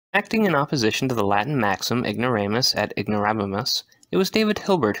Acting in opposition to the Latin maxim ignoramus et ignorabimus, it was David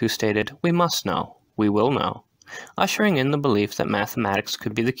Hilbert who stated, "We must know, we will know," ushering in the belief that mathematics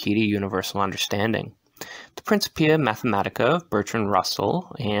could be the key to universal understanding. The Principia Mathematica of Bertrand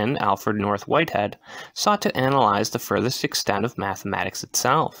Russell and Alfred North Whitehead sought to analyze the furthest extent of mathematics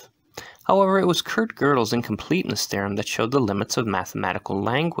itself. However, it was Kurt Gödel's incompleteness theorem that showed the limits of mathematical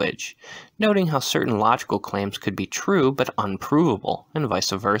language, noting how certain logical claims could be true but unprovable, and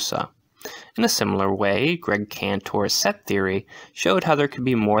vice versa. In a similar way, Greg Cantor's set theory showed how there could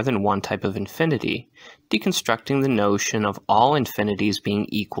be more than one type of infinity, deconstructing the notion of all infinities being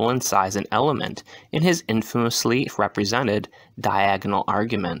equal in size and element in his infamously represented diagonal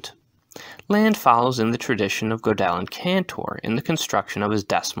argument. Land follows in the tradition of Gödel and Cantor in the construction of his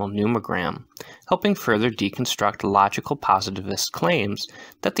decimal numerogram, helping further deconstruct logical positivist claims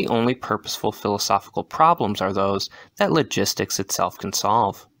that the only purposeful philosophical problems are those that logistics itself can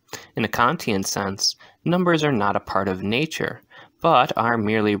solve. In a Kantian sense, numbers are not a part of nature, but are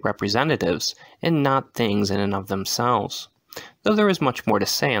merely representatives and not things in and of themselves. Though there is much more to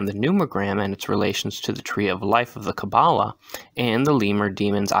say on the numerogram and its relations to the tree of life of the Kabbalah, and the lemur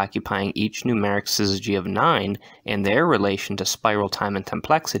demons occupying each numeric syzygy of 9 and their relation to spiral time and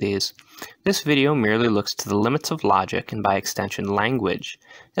complexities, this video merely looks to the limits of logic and by extension language,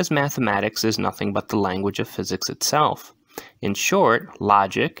 as mathematics is nothing but the language of physics itself. In short,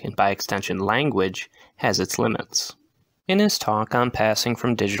 logic, and by extension language, has its limits. In his talk on passing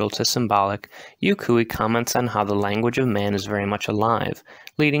from digital to symbolic, Yu Kui comments on how the language of man is very much alive,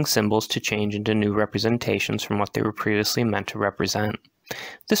 leading symbols to change into new representations from what they were previously meant to represent.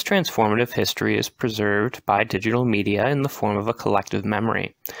 This transformative history is preserved by digital media in the form of a collective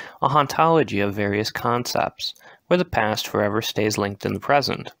memory, a hauntology of various concepts, where the past forever stays linked in the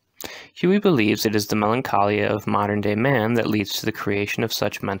present. Huey believes it is the melancholia of modern-day man that leads to the creation of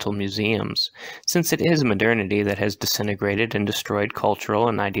such mental museums, since it is modernity that has disintegrated and destroyed cultural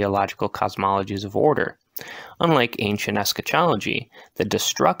and ideological cosmologies of order. Unlike ancient eschatology, the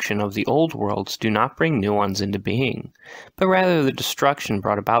destruction of the old worlds do not bring new ones into being, but rather the destruction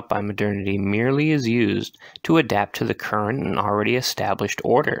brought about by modernity merely is used to adapt to the current and already established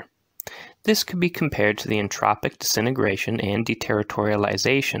order. This could be compared to the entropic disintegration and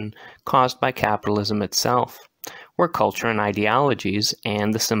deterritorialization caused by capitalism itself, where culture and ideologies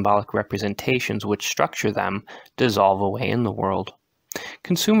and the symbolic representations which structure them dissolve away in the world.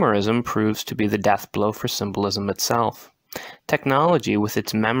 Consumerism proves to be the death blow for symbolism itself. Technology with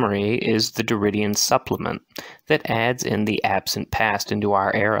its memory is the Derridian supplement that adds in the absent past into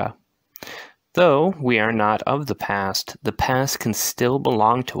our era. Though we are not of the past can still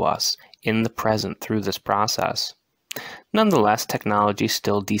belong to us in the present through this process. Nonetheless, technology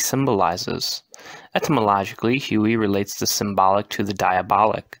still desymbolizes. Etymologically, Huey relates the symbolic to the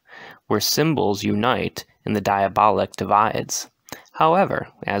diabolic, where symbols unite and the diabolic divides. However,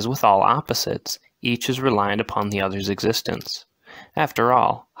 as with all opposites, each is reliant upon the other's existence. After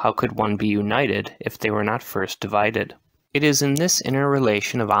all, how could one be united if they were not first divided? It is in this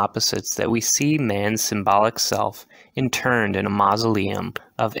interrelation of opposites that we see man's symbolic self interned in a mausoleum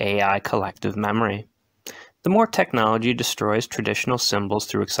of AI collective memory. The more technology destroys traditional symbols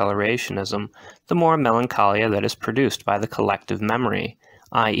through accelerationism, the more melancholia that is produced by the collective memory,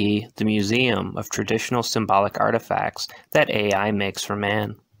 i.e., the museum of traditional symbolic artifacts that AI makes for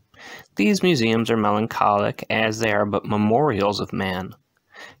man. These museums are melancholic as they are but memorials of man.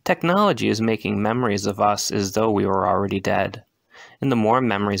 Technology is making memories of us as though we were already dead, and the more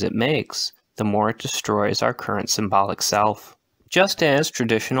memories it makes, the more it destroys our current symbolic self. Just as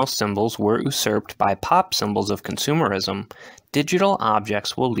traditional symbols were usurped by pop symbols of consumerism, digital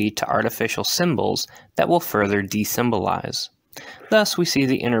objects will lead to artificial symbols that will further desymbolize. Thus, we see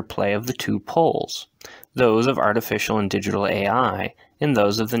the interplay of the two poles, those of artificial and digital AI, and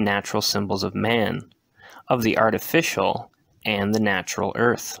those of the natural symbols of man, of the artificial and the natural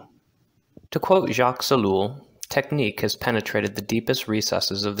earth. To quote Jacques Ellul, technique has penetrated the deepest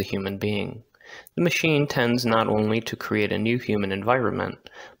recesses of the human being. The machine tends not only to create a new human environment,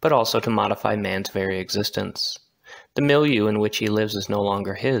 but also to modify man's very existence. The milieu in which he lives is no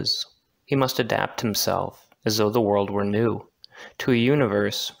longer his. He must adapt himself, as though the world were new, to a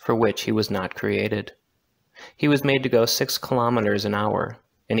universe for which he was not created. He was made to go 6 kilometers an hour,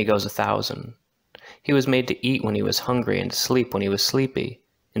 and he goes 1,000. He was made to eat when he was hungry and to sleep when he was sleepy.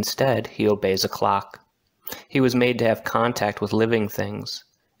 Instead, he obeys a clock. He was made to have contact with living things,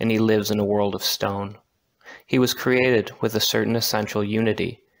 and he lives in a world of stone. He was created with a certain essential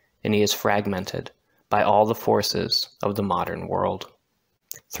unity, and he is fragmented by all the forces of the modern world.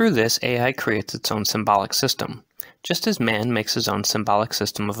 Through this, AI creates its own symbolic system. Just as man makes his own symbolic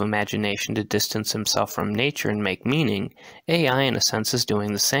system of imagination to distance himself from nature and make meaning, AI in a sense is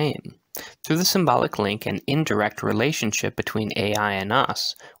doing the same. Through the symbolic link and indirect relationship between AI and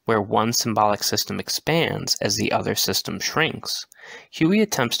us, where one symbolic system expands as the other system shrinks, Huey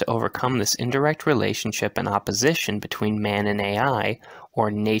attempts to overcome this indirect relationship and opposition between man and AI, or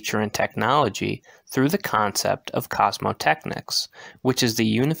nature and technology, through the concept of Cosmotechnics, which is the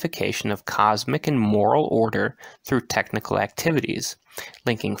unification of cosmic and moral order through technical activities,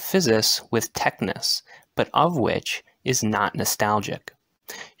 linking physis with techness, but of which is not nostalgic.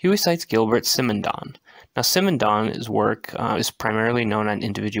 Huey cites Gilbert Simondon. Now, Simondon's work is primarily known on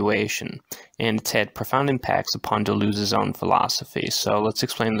individuation, and it's had profound impacts upon Deleuze's own philosophy, so let's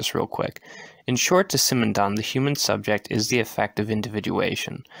explain this real quick. In short, to Simondon, the human subject is the effect of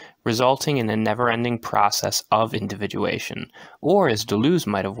individuation, resulting in a never-ending process of individuation, or, as Deleuze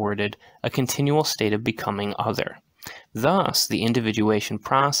might have worded, a continual state of becoming other. Thus, the individuation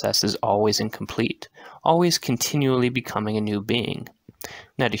process is always incomplete, always continually becoming a new being.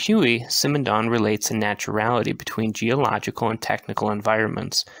 Now, to Huey, Simondon relates a naturality between geological and technical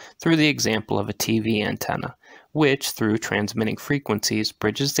environments through the example of a TV antenna, which, through transmitting frequencies,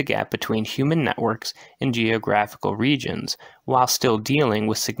 bridges the gap between human networks and geographical regions, while still dealing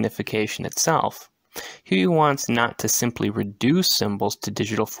with signification itself. Huey wants not to simply reduce symbols to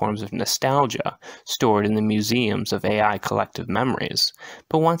digital forms of nostalgia stored in the museums of AI collective memories,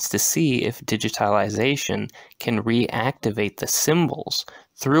 but wants to see if digitalization can reactivate the symbols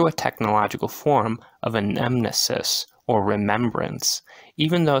through a technological form of mnemesis or remembrance,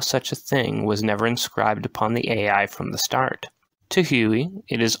 even though such a thing was never inscribed upon the AI from the start. To Huey,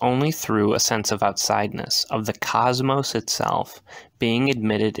 it is only through a sense of outsideness, of the cosmos itself, being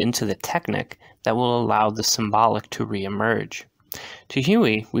admitted into the technic that will allow the symbolic to re-emerge. To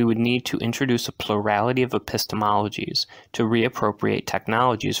Huey, we would need to introduce a plurality of epistemologies to reappropriate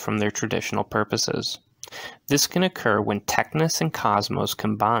technologies from their traditional purposes. This can occur when techness and cosmos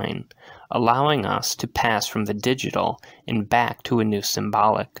combine, allowing us to pass from the digital and back to a new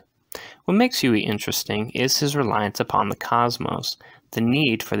symbolic. What makes Huey interesting is his reliance upon the cosmos, the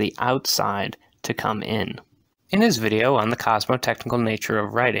need for the outside to come in. In his video on the cosmotechnical nature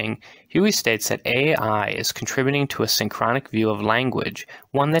of writing, Huey states that AI is contributing to a synchronic view of language,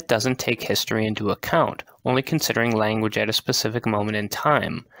 one that doesn't take history into account, only considering language at a specific moment in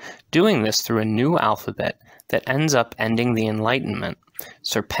time, doing this through a new alphabet that ends up ending the Enlightenment,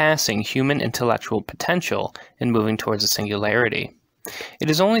 surpassing human intellectual potential and moving towards a singularity. It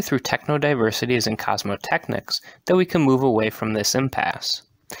is only through technodiversities and cosmotechnics that we can move away from this impasse.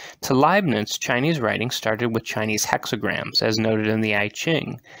 To Leibniz, Chinese writing started with Chinese hexagrams, as noted in the I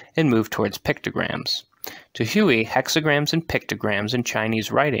Ching, and moved towards pictograms. To Huey, hexagrams and pictograms in Chinese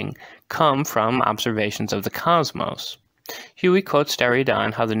writing come from observations of the cosmos. Huey quotes Derrida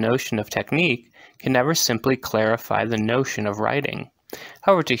on how the notion of technique can never simply clarify the notion of writing.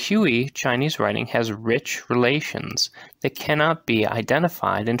 However, to Huey, Chinese writing has rich relations that cannot be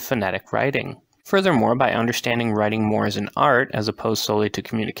identified in phonetic writing. Furthermore, by understanding writing more as an art as opposed solely to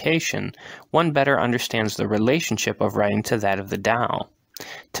communication, one better understands the relationship of writing to that of the Tao.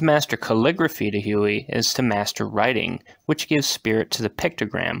 To master calligraphy to Huey is to master writing, which gives spirit to the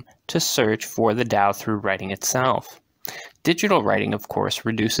pictogram to search for the Tao through writing itself. Digital writing, of course,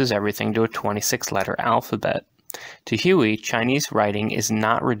 reduces everything to a 26-letter alphabet. To Huey, Chinese writing is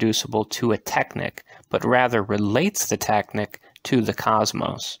not reducible to a technic, but rather relates the technic to the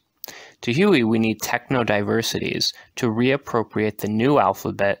cosmos. To Huey, we need technodiversities to reappropriate the new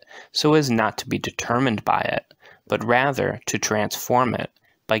alphabet so as not to be determined by it, but rather to transform it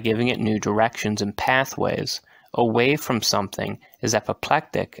by giving it new directions and pathways away from something as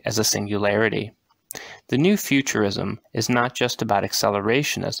apoplectic as a singularity. The new futurism is not just about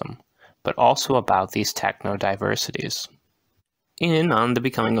accelerationism, but also about these technodiversities. In On the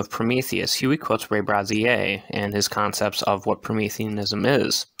Becoming of Prometheus, Huey quotes Ray Brazier and his concepts of what Prometheanism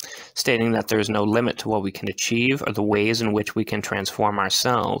is, stating that there is no limit to what we can achieve or the ways in which we can transform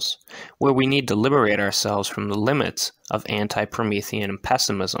ourselves, where we need to liberate ourselves from the limits of anti-Promethean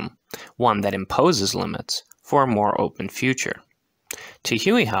pessimism, one that imposes limits for a more open future. To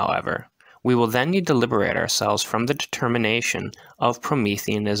Huey, however, we will then need to liberate ourselves from the determination of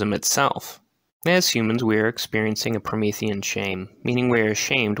Prometheanism itself. As humans, we are experiencing a Promethean shame, meaning we are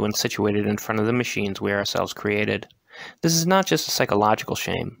ashamed when situated in front of the machines we ourselves created. This is not just a psychological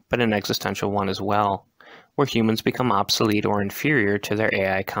shame, but an existential one as well, where humans become obsolete or inferior to their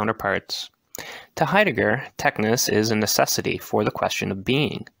AI counterparts. To Heidegger, techness is a necessity for the question of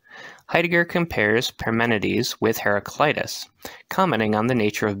being. Heidegger compares Parmenides with Heraclitus, commenting on the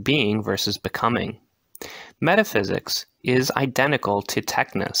nature of being versus becoming. Metaphysics is identical to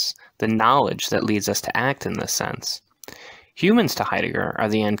technos, the knowledge that leads us to act in this sense. Humans to Heidegger are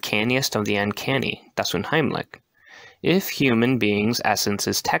the uncanniest of the uncanny, das Unheimlich. If human being's essence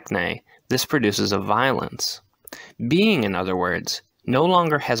is techne, this produces a violence. Being, in other words, no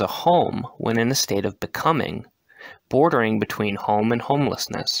longer has a home when in a state of becoming, bordering between home and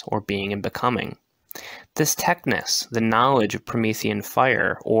homelessness, or being and becoming. This techness, the knowledge of Promethean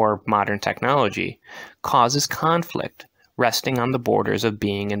fire or modern technology, causes conflict, resting on the borders of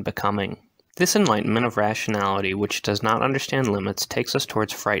being and becoming. This enlightenment of rationality, which does not understand limits, takes us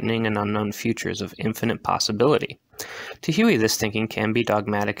towards frightening and unknown futures of infinite possibility. To Huey, this thinking can be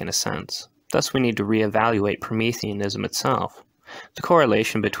dogmatic in a sense. Thus, we need to reevaluate Prometheanism itself. The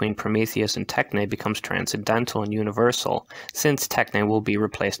correlation between Prometheus and techne becomes transcendental and universal, since techne will be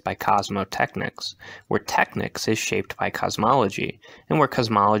replaced by Cosmotechnics, where technics is shaped by cosmology, and where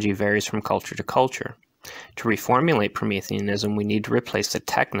cosmology varies from culture to culture. To reformulate Prometheanism, we need to replace the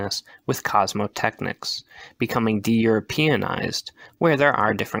technos with Cosmotechnics, becoming de-Europeanized, where there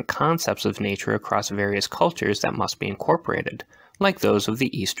are different concepts of nature across various cultures that must be incorporated, like those of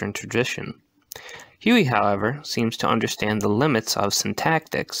the Eastern tradition. Huey, however, seems to understand the limits of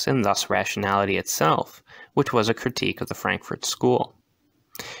syntactics and thus rationality itself, which was a critique of the Frankfurt School.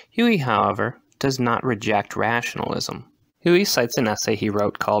 Huey, however, does not reject rationalism. Huey cites an essay he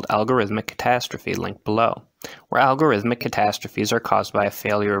wrote called Algorithmic Catastrophe, linked below, where algorithmic catastrophes are caused by a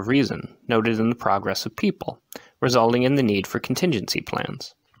failure of reason, noted in the progress of people, resulting in the need for contingency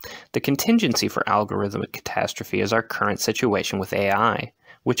plans. The contingency for algorithmic catastrophe is our current situation with AI,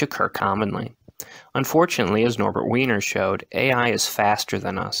 which occur commonly. Unfortunately, as Norbert Wiener showed, AI is faster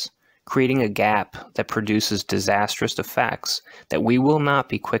than us, creating a gap that produces disastrous effects that we will not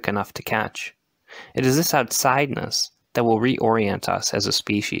be quick enough to catch. It is this outsideness that will reorient us as a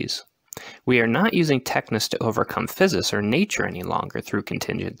species. We are not using technos to overcome physics or nature any longer through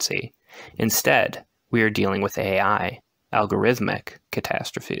contingency. Instead, we are dealing with AI, algorithmic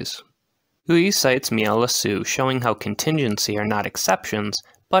catastrophes. Huey cites Miel Lassus, showing how contingency are not exceptions,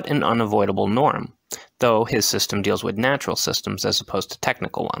 but an unavoidable norm, though his system deals with natural systems as opposed to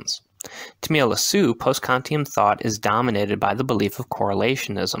technical ones. To Miel Lassus, post-Kantian thought is dominated by the belief of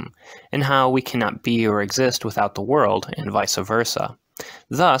correlationism, and how we cannot be or exist without the world, and vice versa,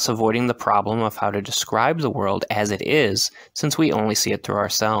 thus avoiding the problem of how to describe the world as it is, since we only see it through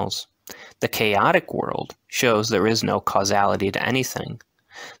ourselves. The chaotic world shows there is no causality to anything.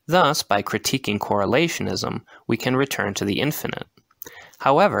 Thus, by critiquing correlationism, we can return to the infinite.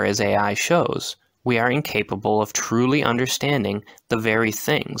 However, as AI shows, we are incapable of truly understanding the very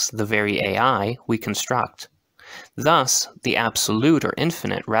things, the very AI, we construct. Thus, the absolute or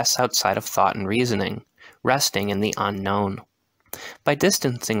infinite rests outside of thought and reasoning, resting in the unknown. By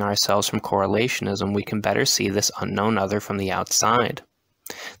distancing ourselves from correlationism, we can better see this unknown other from the outside.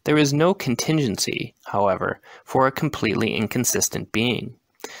 There is no contingency, however, for a completely inconsistent being,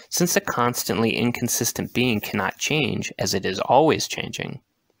 since a constantly inconsistent being cannot change as it is always changing.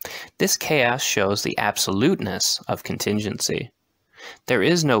 This chaos shows the absoluteness of contingency. There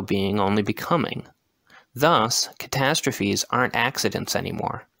is no being, only becoming. Thus, catastrophes aren't accidents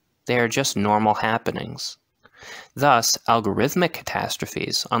anymore. They are just normal happenings. Thus, algorithmic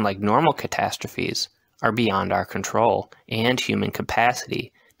catastrophes, unlike normal catastrophes, are beyond our control and human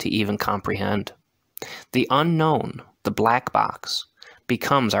capacity to even comprehend. The unknown, the black box,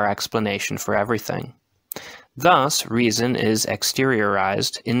 becomes our explanation for everything. Thus, reason is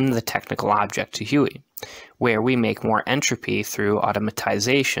exteriorized in the technical object to Huey, where we make more entropy through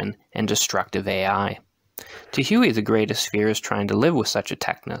automatization and destructive AI. To Huey, the greatest fear is trying to live with such a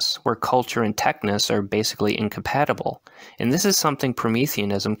techness, where culture and techness are basically incompatible, and this is something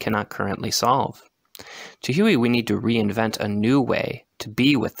Prometheanism cannot currently solve. To Huey, we need to reinvent a new way to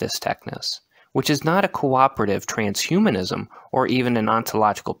be with this techness, which is not a cooperative transhumanism or even an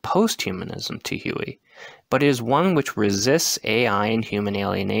ontological posthumanism to Huey, but is one which resists AI and human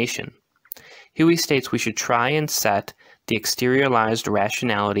alienation. Huey states we should try and set the exteriorized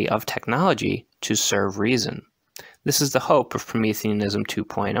rationality of technology to serve reason. This is the hope of Prometheanism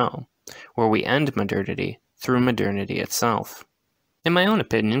 2.0, where we end modernity through modernity itself. In my own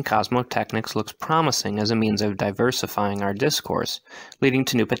opinion, Cosmotechnics looks promising as a means of diversifying our discourse, leading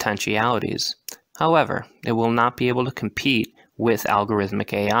to new potentialities. However, it will not be able to compete with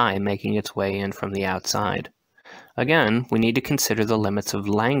algorithmic AI making its way in from the outside. Again, we need to consider the limits of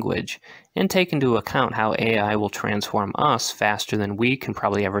language and take into account how AI will transform us faster than we can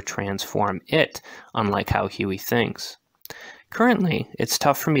probably ever transform it, unlike how Huey thinks. Currently, it's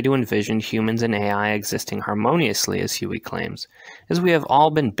tough for me to envision humans and AI existing harmoniously, as Huey claims, as we have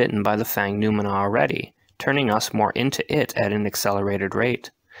all been bitten by the Fang Noumena already, turning us more into it at an accelerated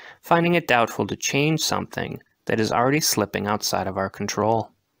rate, finding it doubtful to change something that is already slipping outside of our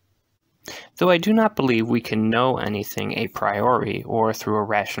control. Though I do not believe we can know anything a priori or through a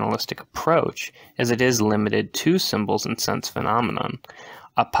rationalistic approach, as it is limited to symbols and sense phenomenon,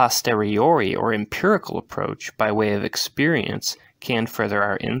 a posteriori or empirical approach by way of experience can further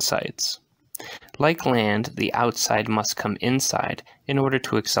our insights. Like land, the outside must come inside in order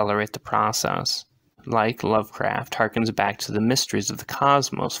to accelerate the process. Like Lovecraft harkens back to the mysteries of the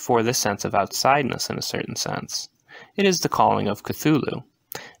cosmos for the sense of outsideness in a certain sense. It is the calling of Cthulhu.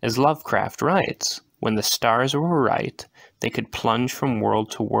 As Lovecraft writes, when the stars were right, they could plunge from world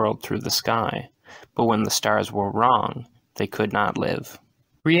to world through the sky, but when the stars were wrong, they could not live.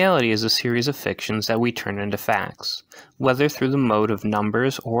 Reality is a series of fictions that we turn into facts, whether through the mode of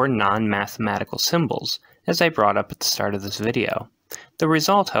numbers or non-mathematical symbols, as I brought up at the start of this video. The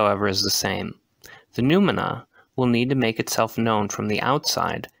result, however, is the same. The noumena will need to make itself known from the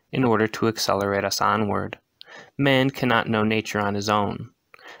outside in order to accelerate us onward. Man cannot know nature on his own.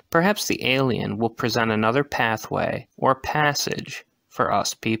 Perhaps the alien will present another pathway or passage for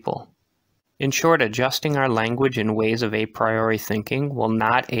us people. In short, adjusting our language and ways of a priori thinking will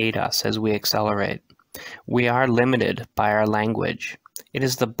not aid us as we accelerate. We are limited by our language. It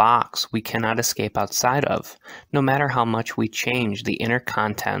is the box we cannot escape outside of, no matter how much we change the inner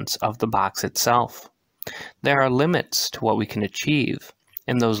contents of the box itself. There are limits to what we can achieve,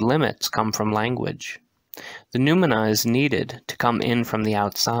 and those limits come from language. The noumena is needed to come in from the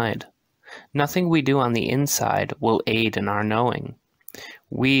outside. Nothing we do on the inside will aid in our knowing.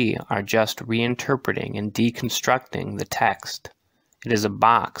 We are just reinterpreting and deconstructing the text. It is a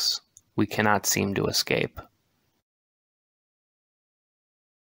box we cannot seem to escape.